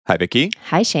Hi, Vicky.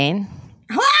 Hi, Shane.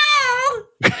 Hello!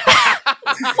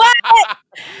 What?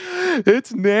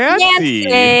 It's Nancy.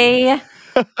 Nancy.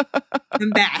 I'm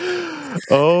back.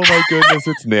 Oh my goodness,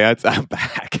 it's Nancy. I'm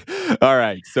back. All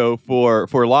right. So for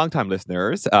longtime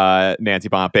listeners, Nancy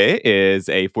Bompe is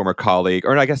a former colleague,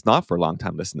 or I guess not for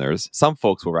longtime listeners. Some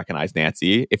folks will recognize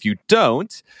Nancy. If you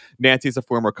don't, Nancy is a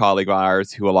former colleague of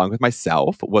ours who, along with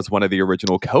myself, was one of the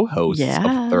original co-hosts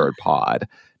of Third Pod.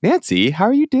 Nancy, how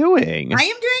are you doing? I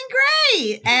am doing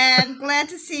great and glad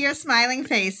to see your smiling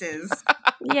faces.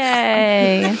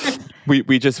 Yay.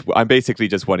 I basically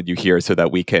just wanted you here so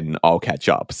that we can all catch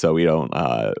up. So we don't,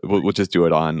 we'll just do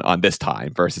it on this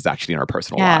time versus actually in our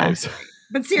personal lives.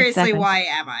 But seriously, why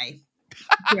am I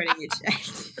joining you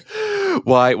today?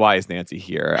 Why is Nancy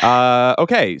here?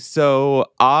 Okay, so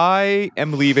I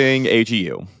am leaving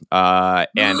AGU.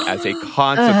 And as a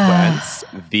consequence,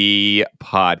 the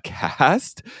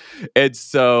podcast. And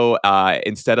so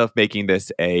instead of making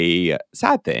this a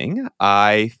sad thing,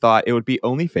 I thought it would be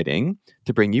only fitting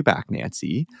to bring you back,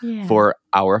 Nancy, for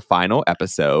our final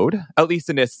episode, at least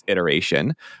in this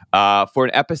iteration, for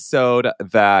an episode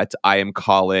that I am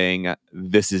calling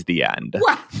This Is the End.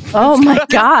 What? Oh my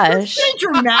gosh. It's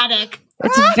very dramatic.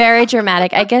 It's very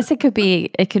dramatic. I guess it could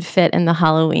fit in the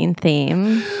Halloween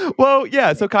theme. Well,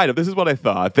 yeah, so kind of. This is what I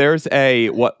thought. There's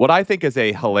what I think is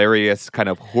a hilarious kind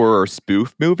of horror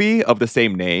spoof movie of the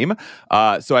same name.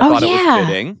 So I thought it was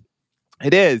fitting.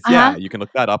 It is, yeah. You can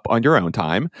look that up on your own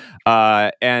time.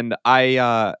 And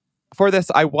I for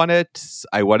this, I wanted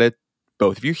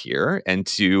both of you here, and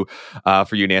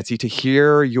for you, Nancy, to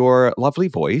hear your lovely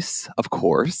voice, of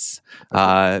course,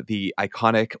 the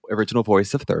iconic original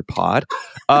voice of Third Pod,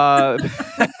 but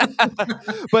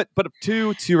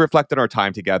to reflect on our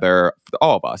time together,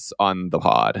 all of us on the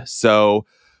pod. So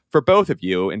for both of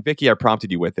you, and Vicky, I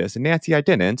prompted you with this, and Nancy, I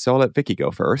didn't, so I'll let Vicky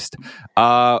go first.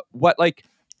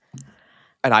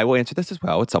 And I will answer this as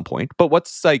well at some point. But what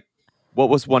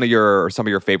was some of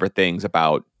your favorite things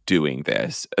about doing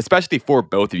this, especially for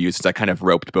both of you, since I kind of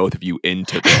roped both of you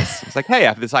into this? It's like, hey, I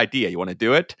have this idea. You want to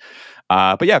do it?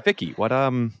 But yeah, Vicky, what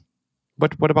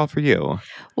about for you?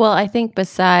 Well, I think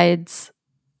besides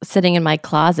sitting in my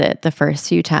closet the first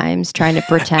few times, trying to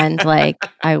pretend like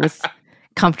I was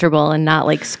comfortable and not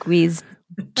like squeezed,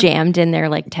 jammed in there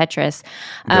like Tetris.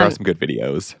 There are some good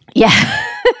videos. Yeah,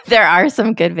 there are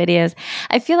some good videos.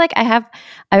 I feel like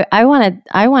I want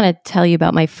to tell you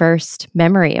about my first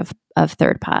memory of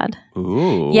Third Pod.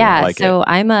 Ooh, yeah. So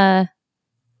I'm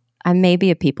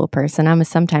maybe a people person. I'm a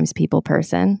sometimes people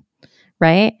person,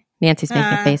 right? Nancy's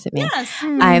making a face at me. Yes.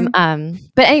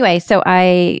 But anyway, so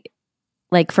I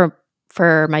like for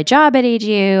my job at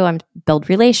AGU, I'm build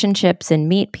relationships and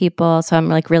meet people. So I'm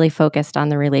like really focused on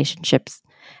the relationships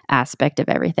aspect of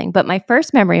everything. But my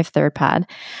first memory of Third Pod,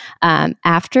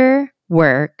 after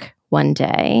work one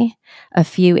day, a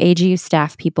few AGU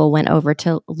staff people went over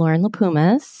to Lauren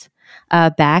LaPuma's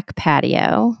back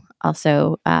patio,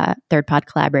 also Third Pod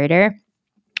collaborator.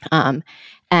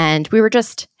 And we were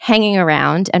just hanging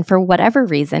around. And for whatever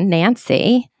reason,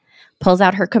 Nancy pulls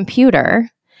out her computer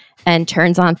and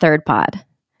turns on Third Pod.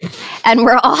 And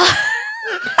we're all...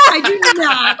 I do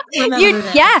not remember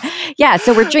that. Yeah.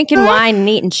 So we're drinking wine and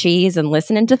eating cheese and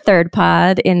listening to Third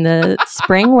Pod in the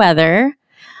spring weather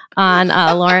on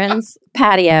Lauren's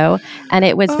patio. And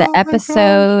it was the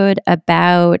episode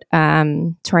about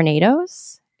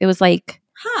tornadoes. It was like...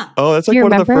 Oh, that's like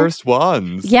one of the first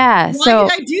ones. Yeah. Why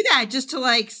did I do that? Just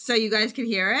to so you guys could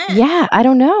hear it? Yeah, I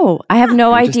don't know. I have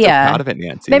no idea. Just so proud of it,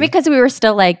 Nancy. Maybe because we were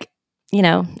still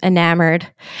enamored.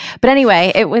 But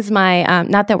anyway, it was my,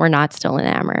 not that we're not still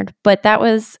enamored, but it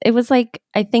was like,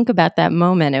 I think about that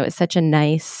moment. It was such a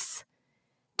nice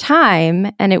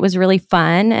time and it was really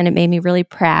fun and it made me really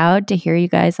proud to hear you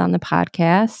guys on the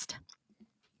podcast.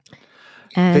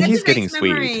 And Vicky's getting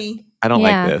sweet. I don't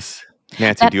like this.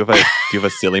 Nancy, do you have a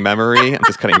silly memory? I'm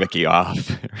just cutting Vicky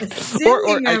off.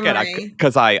 or again,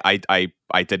 because I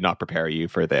did not prepare you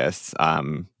for this.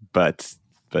 But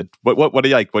what do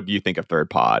you like? What do you think of Third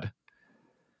Pod?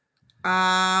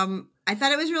 I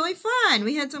thought it was really fun.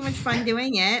 We had so much fun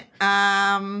doing it.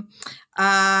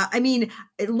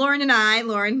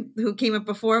 Lauren, who came up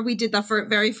before, we did the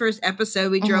very first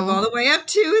episode. We drove all the way up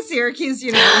to Syracuse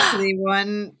University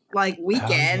one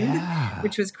weekend,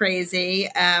 which was crazy,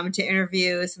 to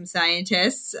interview some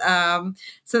scientists.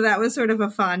 So that was sort of a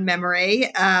fun memory,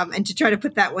 and to try to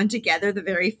put that one together, the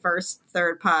very first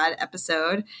Third Pod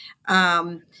episode.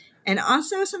 And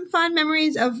also some fun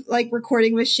memories of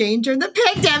recording with Shane during the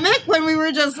pandemic when we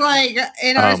were just in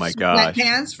our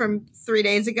sweatpants from 3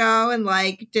 days ago and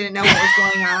didn't know what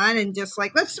was going on and just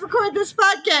let's record this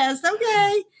podcast.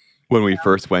 Okay. when we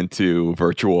first went to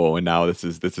virtual, and now this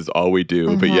is all we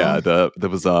do. But yeah, there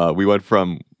was we went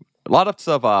from a lot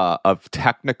of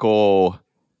technical.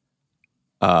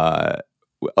 I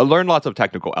learned lots of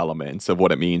technical elements of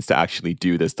what it means to actually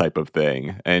do this type of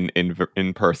thing, and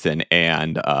in person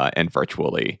and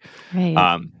virtually.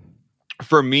 Right.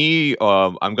 For me,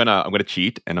 I'm gonna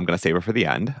cheat, and I'm gonna save it for the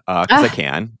end because I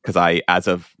can. Because as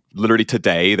of literally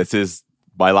today, this is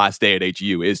my last day at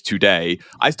AGU is today.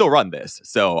 I still run this,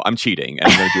 so I'm cheating,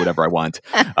 and I'm gonna do whatever I want.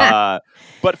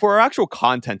 But for our actual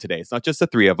content today, it's not just the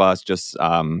three of us, just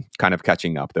kind of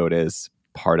catching up, though it is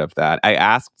part of that. I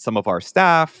asked some of our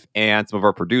staff and some of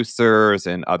our producers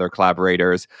and other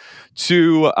collaborators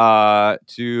to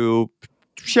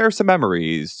share some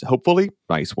memories, hopefully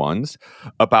nice ones,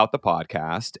 about the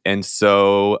podcast. And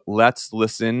so let's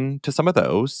listen to some of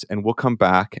those, and we'll come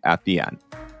back at the end.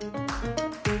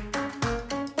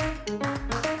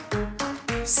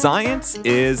 Science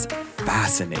is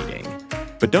fascinating,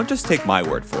 but don't just take my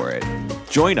word for it.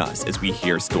 Join us as we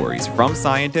hear stories from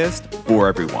scientists for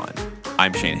everyone.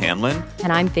 I'm Shane Hanlon.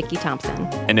 And I'm Vicki Thompson.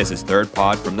 And this is Third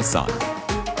Pod from the Sun.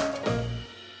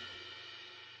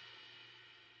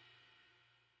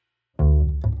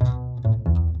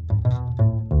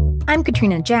 I'm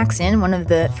Katrina Jackson, one of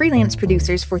the freelance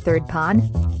producers for Third Pod.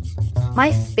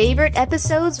 My favorite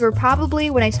episodes were probably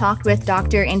when I talked with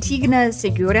Dr. Antigona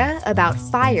Segura about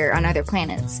fire on other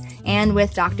planets, and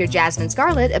with Dr. Jasmine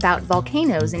Scarlett about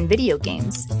volcanoes in video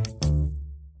games.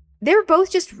 They were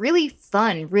both just really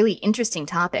fun, really interesting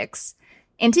topics.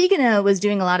 Antigona was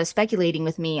doing a lot of speculating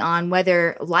with me on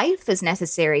whether life is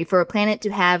necessary for a planet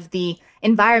to have the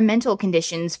environmental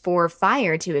conditions for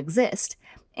fire to exist.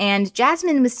 And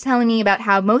Jasmine was telling me about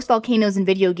how most volcanoes in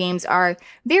video games are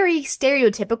very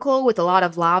stereotypical with a lot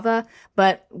of lava,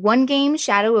 but one game,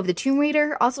 Shadow of the Tomb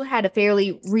Raider, also had a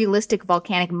fairly realistic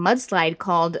volcanic mudslide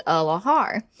called a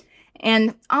lahar.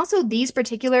 And also, these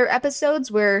particular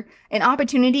episodes were an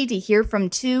opportunity to hear from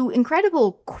two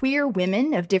incredible queer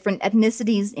women of different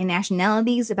ethnicities and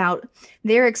nationalities about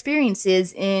their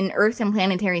experiences in Earth and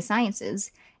planetary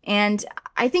sciences. And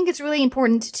I think it's really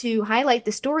important to highlight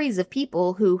the stories of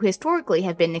people who historically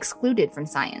have been excluded from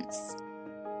science.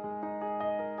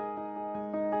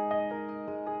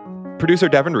 Producer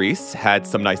Devin Reese had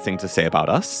some nice things to say about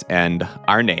us and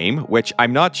our name, which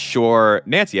I'm not sure,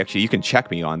 Nancy, actually, you can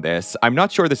check me on this. I'm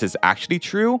not sure this is actually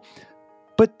true,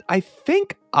 but I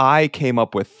think I came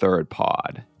up with Third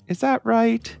Pod. Is that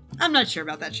right? I'm not sure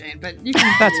about that, Shane, but you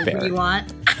can That's do fair. what you want.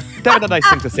 Devin had a nice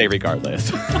thing to say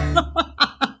regardless.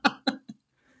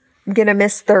 I'm going to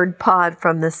miss Third Pod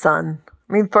from the Sun.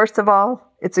 I mean, first of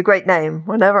all, it's a great name.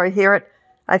 Whenever I hear it,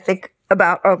 I think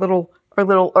about our little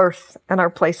Earth and our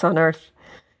place on Earth.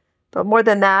 But more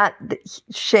than that,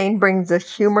 Shane brings a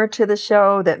humor to the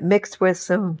show that mixed with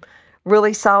some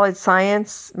really solid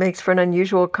science makes for an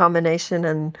unusual combination,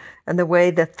 and the way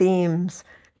the themes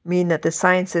mean that the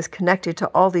science is connected to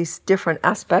all these different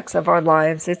aspects of our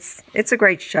lives. It's a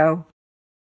great show.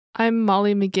 I'm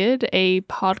Molly McGid, a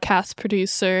podcast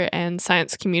producer and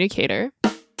science communicator.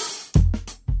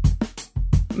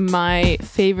 My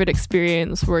favorite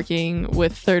experience working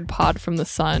with Third Pod from the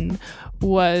Sun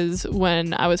was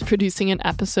when I was producing an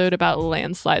episode about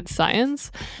landslide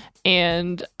science,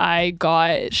 and I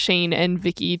got Shane and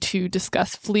Vicki to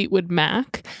discuss Fleetwood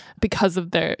Mac because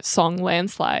of their song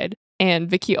Landslide. And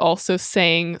Vicki also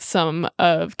sang some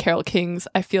of Carole King's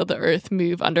I Feel the Earth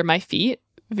Move Under My Feet,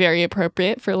 very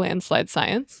appropriate for landslide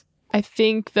science. I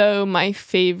think, though, my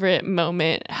favorite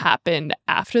moment happened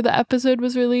after the episode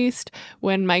was released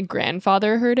when my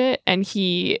grandfather heard it, and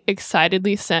he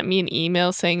excitedly sent me an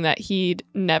email saying that he'd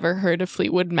never heard of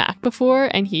Fleetwood Mac before,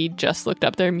 and he just looked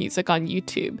up their music on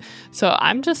YouTube. So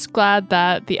I'm just glad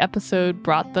that the episode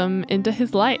brought them into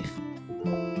his life.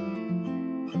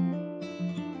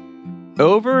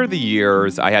 Over the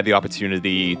years, I had the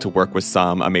opportunity to work with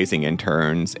some amazing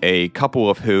interns, a couple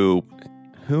of whom?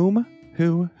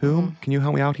 Can you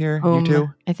help me out here? Whom? You two?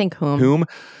 I think whom.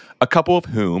 A couple of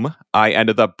whom I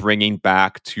ended up bringing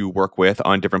back to work with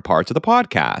on different parts of the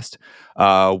podcast.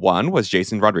 One was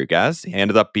Jason Rodriguez. He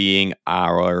ended up being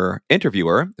our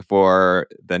interviewer for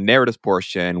the narratives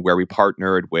portion where we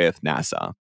partnered with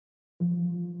NASA.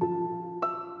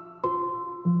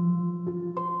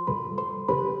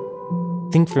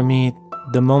 I think for me,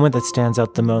 the moment that stands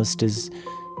out the most is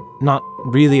not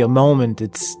really a moment,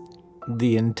 it's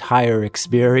the entire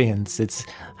experience. It's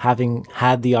having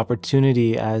had the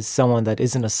opportunity as someone that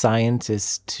isn't a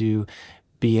scientist to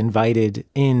be invited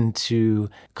into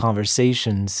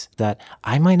conversations that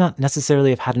I might not necessarily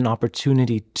have had an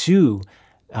opportunity to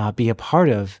be a part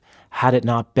of had it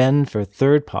not been for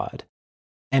Third Pod.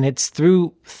 And it's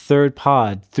through Third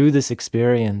Pod, through this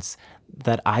experience,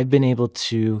 that I've been able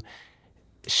to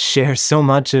share so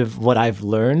much of what I've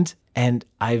learned. And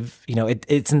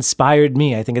it's inspired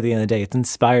me. I think at the end of the day, it's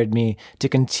inspired me to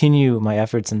continue my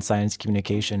efforts in science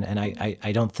communication. And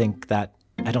I don't think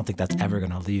that's ever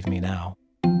going to leave me now.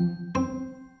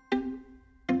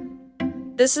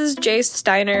 This is Jace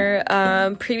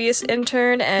Steiner, previous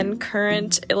intern and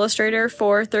current illustrator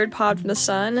for Third Pod from the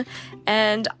Sun,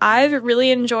 and I've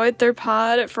really enjoyed Third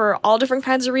Pod for all different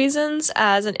kinds of reasons.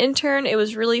 As an intern, it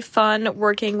was really fun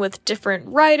working with different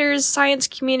writers, science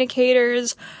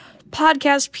communicators,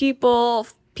 podcast people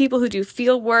who do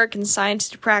field work and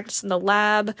scientific practice in the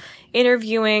lab,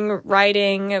 interviewing,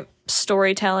 writing,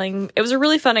 storytelling. It was a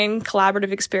really fun and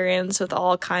collaborative experience with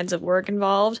all kinds of work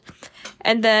involved.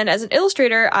 And then as an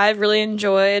illustrator, I've really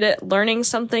enjoyed learning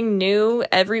something new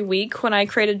every week when I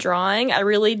create a drawing. I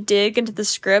really dig into the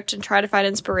script and try to find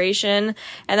inspiration,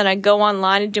 and then I go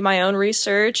online and do my own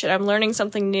research, and I'm learning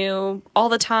something new all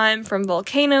the time, from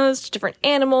volcanoes to different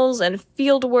animals and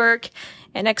field work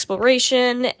and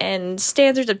exploration and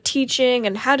standards of teaching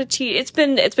and how to teach. It's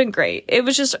been great. It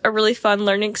was just a really fun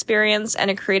learning experience and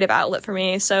a creative outlet for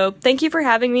me. So thank you for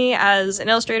having me as an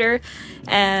illustrator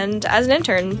and as an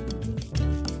intern.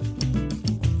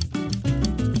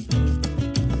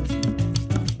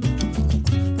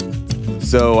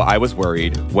 So I was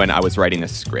worried when I was writing a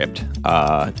script,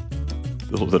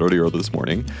 literally early this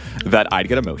morning, that I'd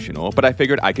get emotional, but I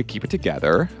figured I could keep it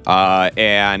together.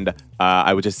 And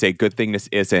I would just say, good thing this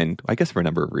isn't, I guess for a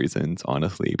number of reasons,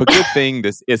 honestly, but good thing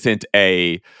this isn't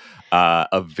a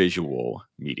visual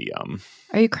medium.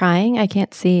 Are you crying? I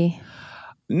can't see.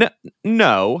 No.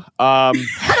 I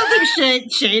don't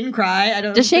think Shane cry.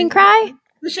 Does Shane cry?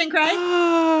 Does Shane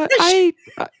cry?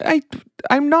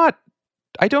 I'm not.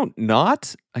 I don't know.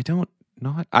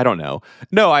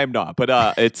 No, I am not. But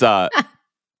it's a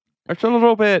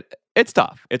little bit. It's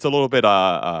tough. It's a little bit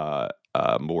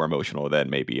more emotional than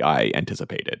maybe I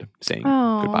anticipated. Saying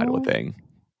goodbye to a thing.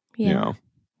 Yeah. You know?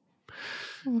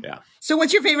 Yeah. So,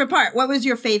 what's your favorite part? What was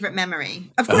your favorite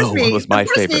memory? Of course, what was my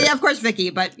favorite? Me, of course, Vicky.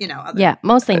 But yeah,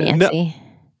 mostly Nancy.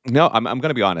 No, I'm going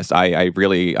to be honest. I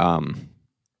really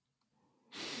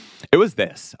it was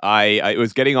this. I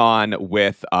was getting on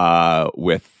with I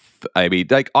mean,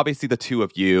 like, obviously the two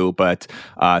of you, but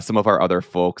some of our other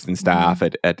folks and staff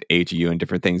at AGU and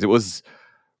different things. It was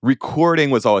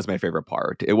recording was always my favorite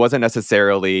part. It wasn't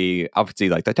necessarily, obviously,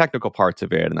 like the technical parts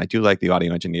of it, and I do like the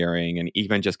audio engineering and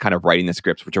even just kind of writing the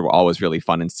scripts, which are always really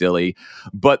fun and silly.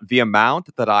 But the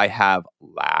amount that I have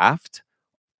laughed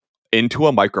into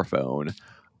a microphone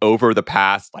over the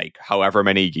past, like, however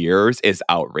many years is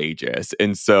outrageous.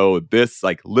 And so this,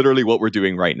 like, literally what we're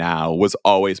doing right now was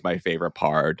always my favorite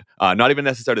part. Not even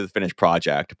necessarily the finished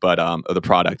project, but or the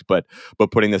product, but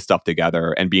putting this stuff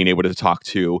together and being able to talk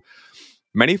to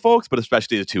many folks, but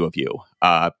especially the two of you.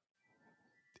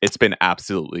 It's been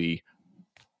absolutely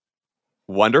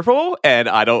wonderful. And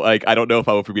I don't know if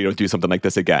I will be able to do something like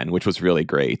this again, which was really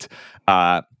great.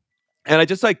 And I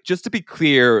just to be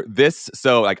clear,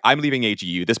 I'm leaving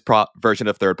AGU. This version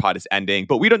of Third Pod is ending,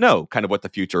 but we don't know kind of what the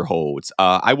future holds.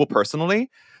 I will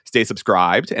personally stay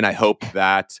subscribed, and I hope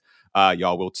that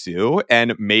y'all will too.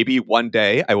 And maybe one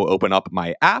day I will open up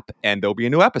my app and there'll be a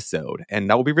new episode, and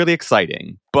that will be really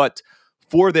exciting. But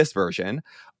for this version,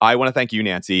 I want to thank you,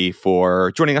 Nancy,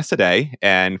 for joining us today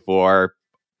and for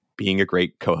being a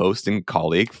great co-host and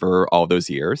colleague for all those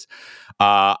years.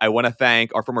 I want to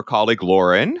thank our former colleague,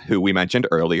 Lauren, who we mentioned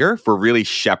earlier, for really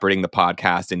shepherding the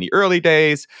podcast in the early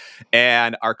days,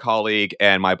 and our colleague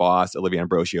and my boss, Olivia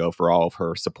Ambrosio, for all of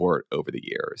her support over the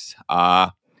years.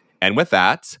 And with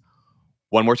that,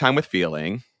 one more time with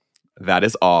feeling, that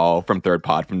is all from Third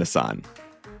Pod from the Sun.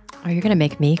 Oh, you're going to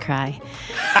make me cry.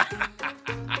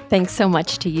 Thanks so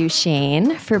much to you,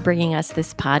 Shane, for bringing us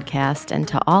this podcast, and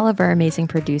to all of our amazing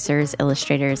producers,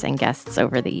 illustrators, and guests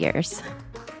over the years.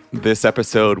 This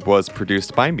episode was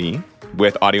produced by me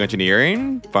with audio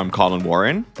engineering from Colin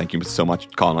Warren. Thank you so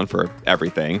much, Colin, for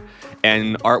everything.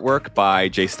 And artwork by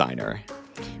Jay Steiner.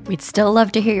 We'd still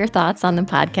love to hear your thoughts on the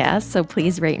podcast, so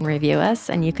please rate and review us.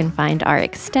 And you can find our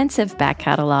extensive back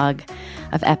catalog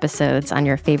of episodes on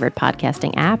your favorite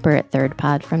podcasting app or at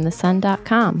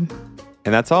thirdpodfromthesun.com.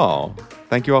 And that's all.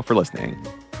 Thank you all for listening.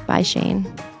 Bye, Shane.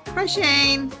 Bye,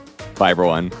 Shane. Bye,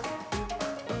 everyone.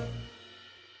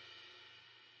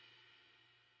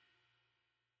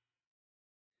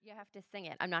 You have to sing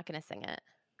it. I'm not going to sing it.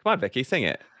 Come on, Vicky, sing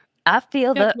it. I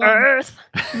feel the earth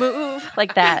move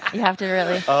like that. You have to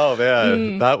really. Oh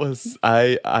man, that was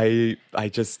I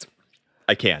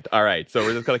can't. All right, so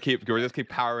we're just keep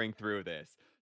powering through this.